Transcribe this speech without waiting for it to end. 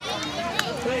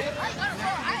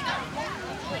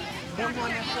Hey,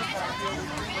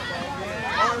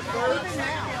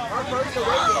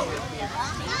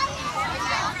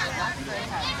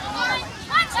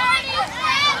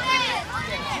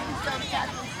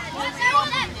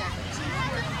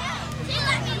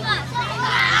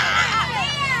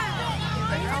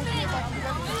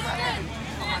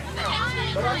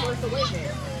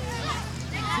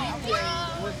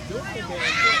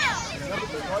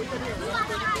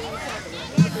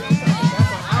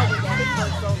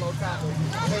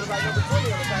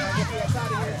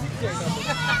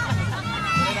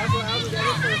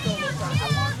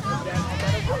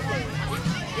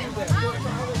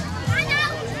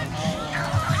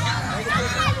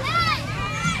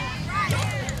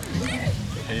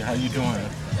 how you doing?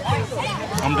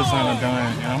 I'm Designer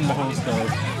Dunn, and I'm the host of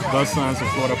The Sons of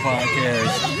Florida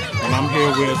podcast, and I'm here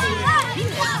with...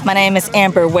 My name is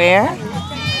Amber Ware.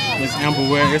 Miss Amber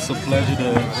Ware, it's a pleasure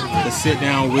to sit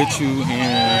down with you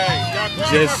and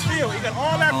just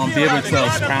be able to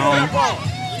expound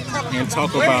and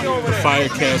talk about the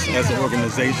Firecats as an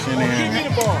organization.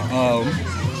 And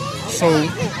so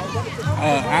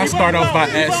I start off by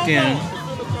asking,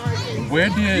 where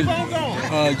did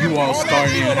you all start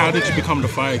and how did you become the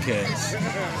Firecats?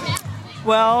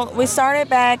 Well, we started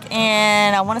back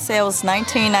in, I want to say it was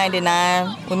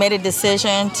 1999. We made a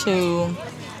decision to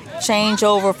change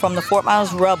over from the Fort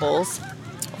Myers Rebels,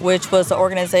 which was an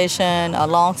organization, a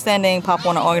long-standing Pop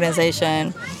Warner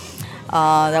organization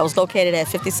that was located at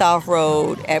 50 South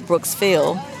Road at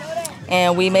Brooksfield.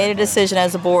 And we made a decision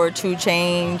as a board to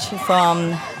change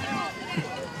from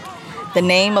the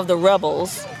name of the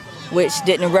Rebels, which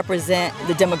didn't represent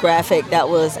the demographic that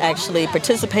was actually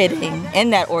participating in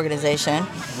that organization,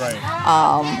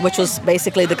 right. Which was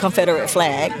basically the Confederate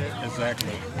flag.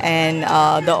 Exactly. And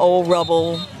the old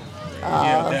rebel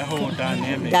that whole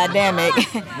dynamic,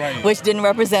 right. Which didn't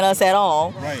represent us at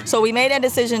all. Right. So we made that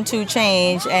decision to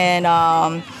change, and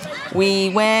we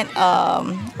went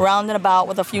round and about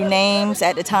with a few names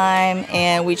at the time,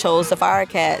 and we chose the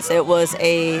Firecats. It was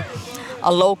a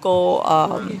local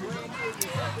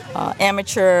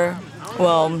amateur,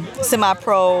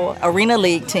 semi-pro arena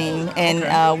league team,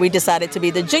 and we decided to be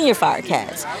the Junior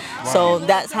Firecats. Wow. So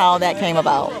that's how that came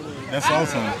about. That's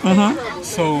awesome. Mm-hmm.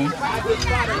 So,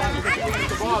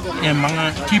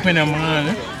 keeping in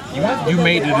mind, you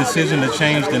made the decision to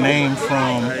change the name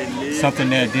from something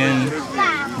that didn't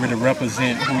really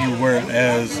represent who you were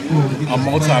as a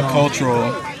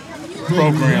multicultural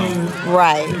program.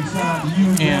 Right.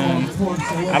 And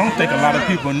I don't think a lot of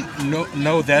people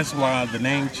know that's why the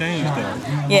name changed, though.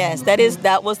 Yes,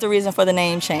 that was the reason for the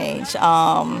name change.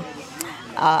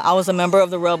 I was a member of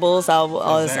the Rebels. I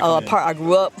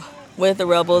grew up with the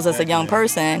Rebels as a young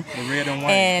person. The red and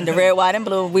white. And the red, white, and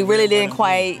blue. We really didn't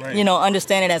quite,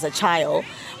 understand it as a child.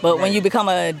 But when you become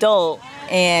an adult,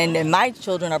 and my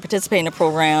children are participating in the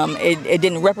program, it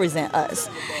didn't represent us.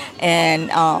 And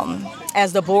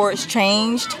as the boards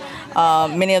changed,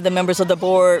 many of the members of the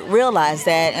board realized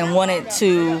that and wanted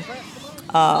to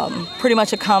pretty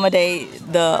much accommodate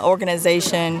the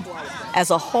organization as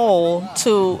a whole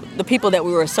to the people that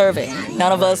we were serving.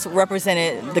 None of us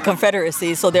represented the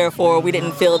Confederacy, so therefore we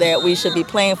didn't feel that we should be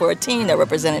playing for a team that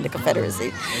represented the Confederacy.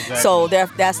 Exactly. So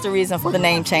that's the reason for the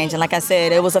name change. And like I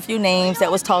said, it was a few names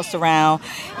that was tossed around,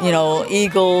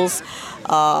 Eagles,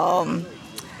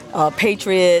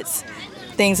 Patriots,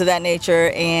 things of that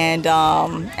nature. And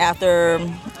after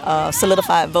a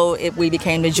solidified vote, we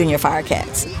became the Junior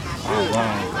Firecats. Oh,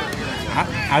 wow.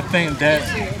 I think that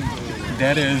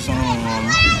is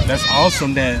that's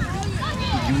awesome that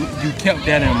you kept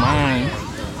that in mind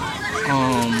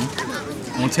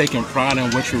when taking pride in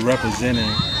what you're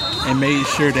representing and made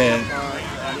sure that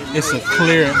it's a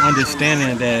clear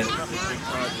understanding that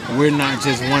we're not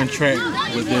just one track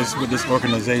with this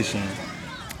organization.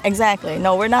 Exactly.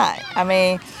 No, we're not. I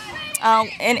mean,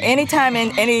 any time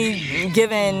in any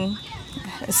given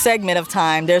segment of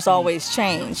time, there's always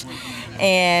change.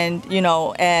 And,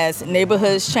 as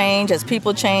neighborhoods change, as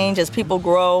people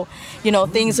grow,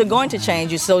 things are going to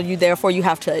change. So therefore you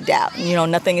have to adapt.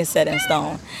 Nothing is set in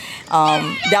stone.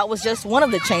 That was just one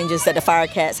of the changes that the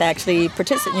Firecats actually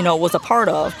was a part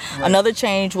of. Right. Another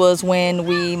change was when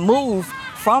we moved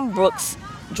from Brooks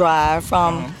Drive,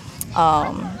 from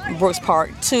Brooks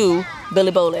Park to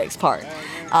Billy Bowlegs Park.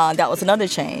 That was another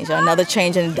change. Another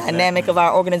change in the dynamic of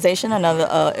our organization.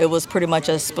 It was pretty much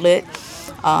a split.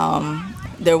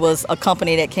 There was a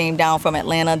company that came down from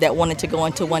Atlanta that wanted to go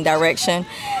into one direction,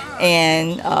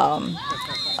 and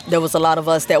there was a lot of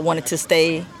us that wanted to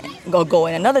go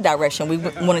in another direction. We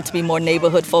wanted to be more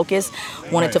neighborhood focused,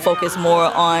 wanted to focus more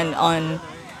on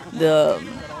the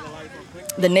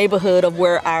the neighborhood of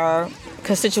where our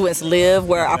constituents live,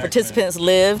 where our participants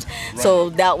lived. Right. So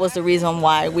that was the reason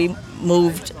why we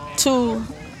moved to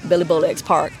Billy Bolex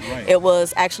Park. Right. It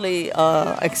was actually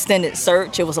extended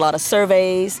search. It was a lot of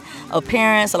surveys of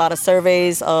parents, a lot of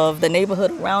surveys of the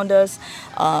neighborhood around us.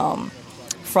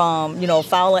 From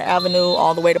Fowler Avenue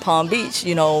all the way to Palm Beach,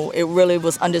 it really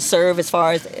was underserved as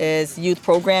far as youth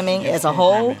programming as a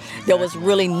whole. Exactly. There was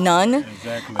really none,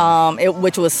 Exactly.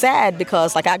 which was sad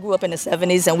because I grew up in the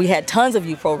 70s and we had tons of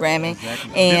youth programming.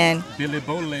 Exactly. And Billy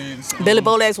Bowlegs. Billy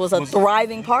Bolex was a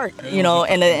thriving park, in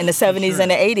the 70s sure.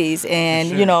 and the 80s,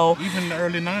 and Sure. Even the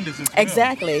early 90s as well.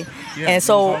 exactly. Yeah, And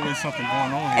so there's always something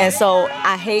going on here. and so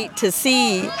I hate to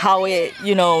see how it,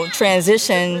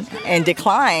 transitioned and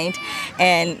declined.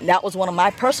 And that was one of my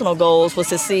personal goals, was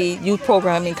to see youth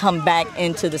programming come back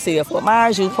into the city of Fort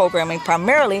Myers, youth programming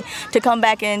primarily to come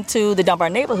back into the Dunbar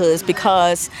neighborhoods,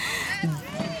 because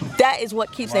that is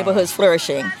what keeps neighborhoods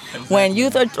flourishing. When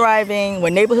youth are thriving,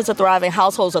 when neighborhoods are thriving,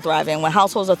 households are thriving. When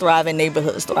households are thriving,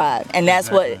 neighborhoods thrive. And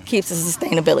that's what keeps the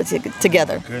sustainability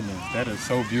together. Goodness, that is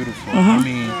so beautiful. I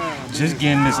mean, just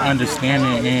getting this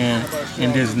understanding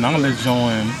and this knowledge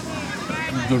on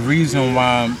the reason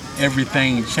why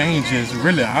everything changes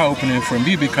really eye-opening for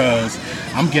me, because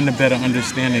I'm getting a better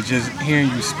understanding just hearing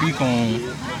you speak on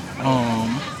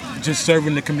just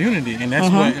serving the community, and that's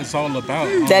what it's all about.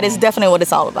 That is definitely what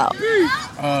it's all about.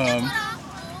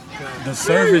 The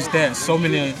service that so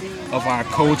many of our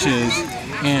coaches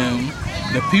and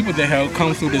the people that have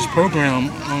come through this program,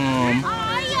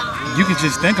 you can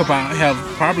just think about, have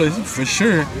probably for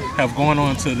sure have gone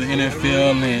on to the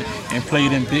NFL and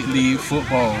played in big league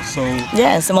football. So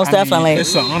yes, most I mean, definitely.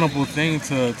 it's an honorable thing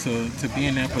to be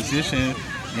in that position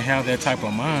and have that type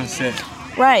of mindset.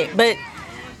 Right, but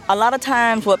a lot of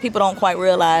times what people don't quite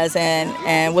realize,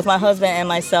 and with my husband and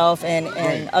myself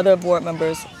and other board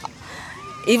members,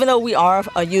 even though we are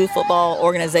a youth football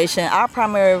organization, our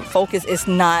primary focus is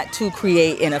not to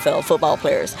create NFL football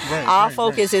players. Our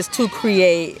focus is to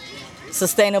create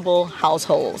sustainable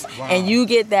households. Wow. And you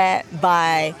get that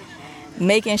by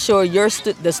making sure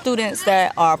the students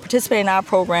that are participating in our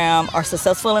program are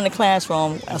successful in the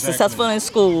classroom, are successful in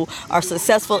school, are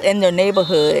successful in their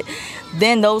neighborhood.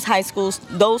 Then those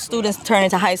students turn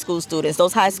into high school students.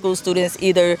 Those high school students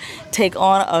either take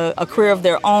on a career of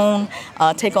their own,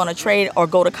 take on a trade, or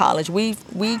go to college. We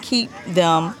keep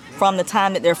them from the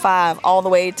time that they're 5 all the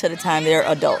way to the time they're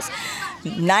adults.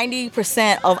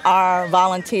 90% of our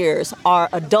volunteers are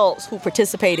adults who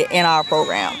participated in our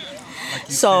program.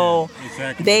 So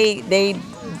they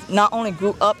not only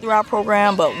grew up through our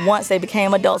program, but once they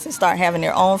became adults and start having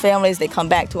their own families, they come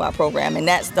back to our program, and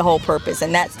that's the whole purpose,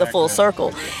 and that's the full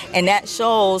circle. And that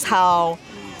shows how,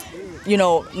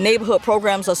 neighborhood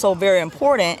programs are so very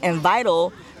important and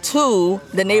vital to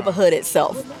the neighborhood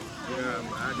itself.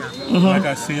 Like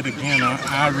I said again,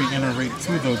 I reiterate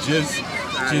too, though, just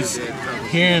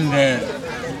hearing that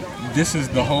this is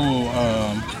the whole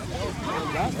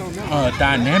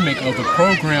dynamic of the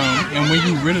program, and when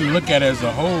you really look at it as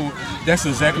a whole, that's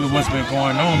exactly what's been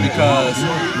going on. Because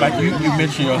like you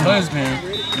mentioned your husband,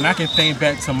 and I can think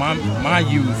back to my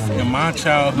youth and my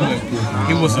childhood.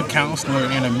 He was a counselor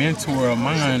and a mentor of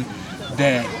mine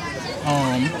that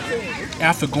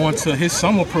after going to his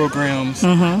summer programs,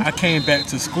 I came back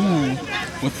to school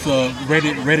with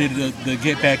ready to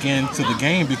get back into the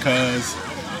game because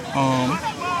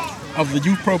of the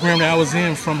youth program that I was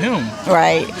in from him.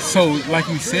 Right. So, like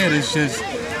you said, it's just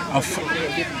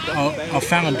a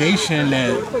foundation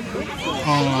that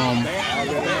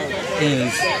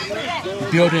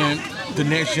is building the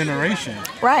next generation.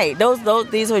 Right.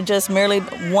 These are just merely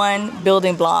one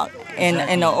building block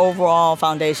in the overall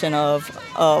foundation of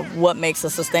what makes a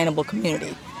sustainable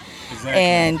community. Exactly.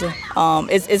 And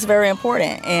it's very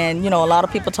important. And, a lot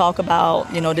of people talk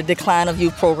about, the decline of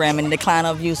youth programming, the decline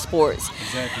of youth sports.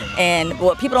 Exactly. And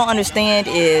what people don't understand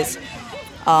is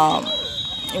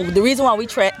the reason why we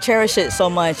cherish it so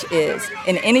much is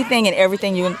in anything and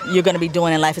everything you're going to be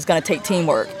doing in life is going to take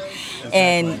teamwork. Exactly.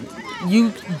 And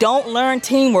you don't learn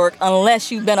teamwork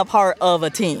unless you've been a part of a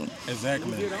team.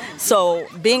 Exactly. So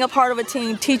being a part of a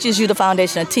team teaches you the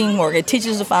foundation of teamwork. It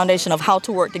teaches the foundation of how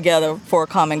to work together for a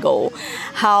common goal,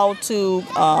 how to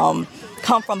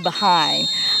come from behind,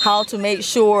 how to make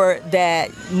sure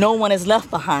that no one is left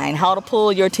behind, how to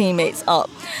pull your teammates up.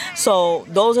 So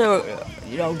those are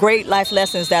great life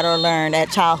lessons that are learned at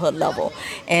childhood level.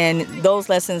 And those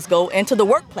lessons go into the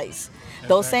workplace.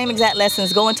 Those same exact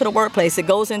lessons go into the workplace. It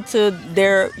goes into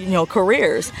their,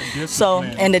 careers. So,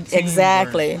 and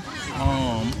exactly.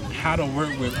 how to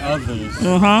work with others,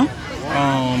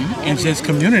 and just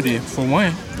community for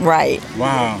one. Right.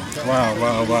 Wow.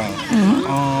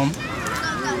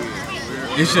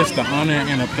 It's just an honor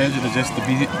and a pleasure to just to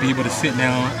be able to sit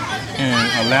down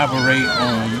and elaborate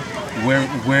on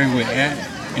where we're at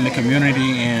in the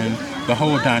community and the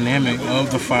whole dynamic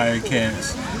of the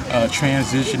Firecats,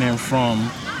 transitioning from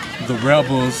the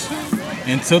Rebels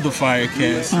into the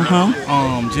Firecats.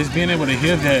 Just being able to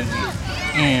hear that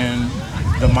and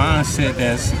the mindset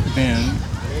that's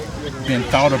been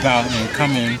thought about and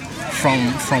coming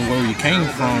from where we came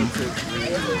from,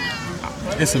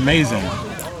 it's amazing.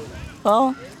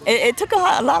 Well, it took a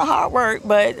lot of hard work,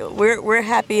 but we're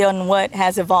happy on what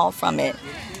has evolved from it,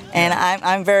 and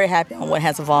I'm very happy on what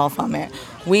has evolved from it.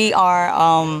 We are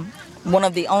one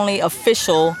of the only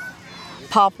official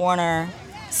Pop Warner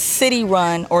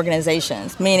city-run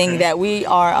organizations, meaning that we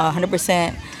are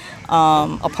 100%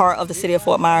 a part of the City of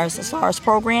Fort Myers SARS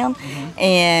program,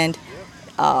 and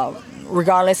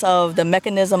regardless of the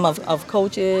mechanism of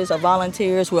coaches or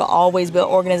volunteers, we'll always build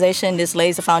organization. This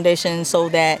lays the foundation so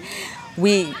that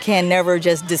we can never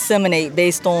just disseminate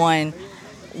based on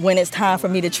when it's time for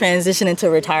me to transition into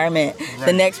retirement. Right.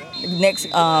 The next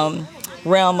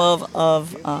realm of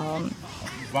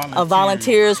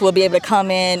volunteers will be able to come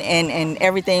in and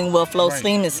everything will flow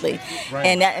seamlessly. Right.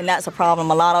 And that's a problem.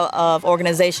 A lot of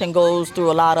organization goes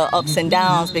through a lot of ups and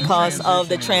downs because of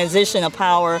the transition of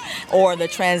power or the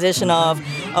transition of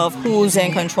who's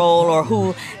in control or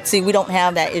who. See, we don't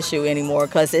have that issue anymore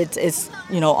because it's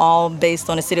all based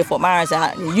on the City of Fort Myers.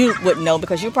 You wouldn't know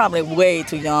because you're probably way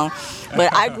too young.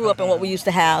 But I grew up in what we used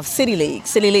to have City League.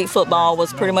 City League football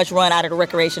was pretty much run out of the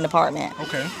recreation department.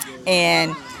 Okay.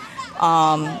 And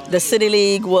the City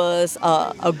League was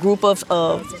a group of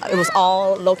it was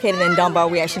all located in Dunbar.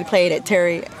 We actually played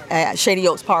at Shady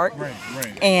Oaks Park. Right.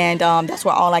 And that's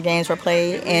where all our games were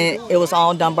played. And it was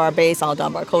all Dunbar based, all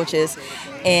Dunbar coaches.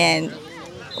 And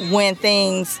when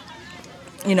things,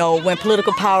 when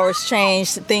political powers change,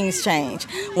 things change.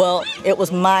 Well, it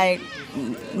was my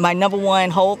number one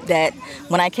hope that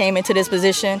when I came into this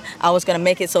position, I was going to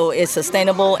make it so it's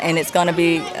sustainable and it's going to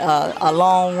be a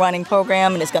long-running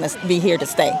program and it's going to be here to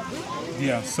stay.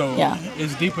 Yeah, so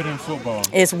it's deeper than football.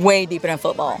 It's way deeper than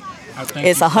football.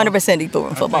 It's 100% deeper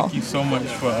than football. Thank you so much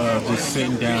for just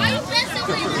sitting down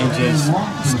and just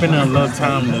spending a little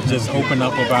time to just open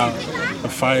up about the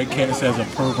Firecats as a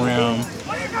program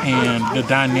and the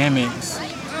dynamics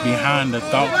behind the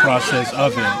thought process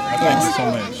of it. Thank you so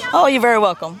much. Oh, you're very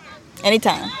welcome.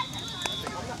 Anytime.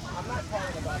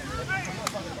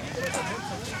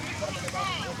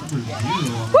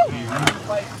 Woo!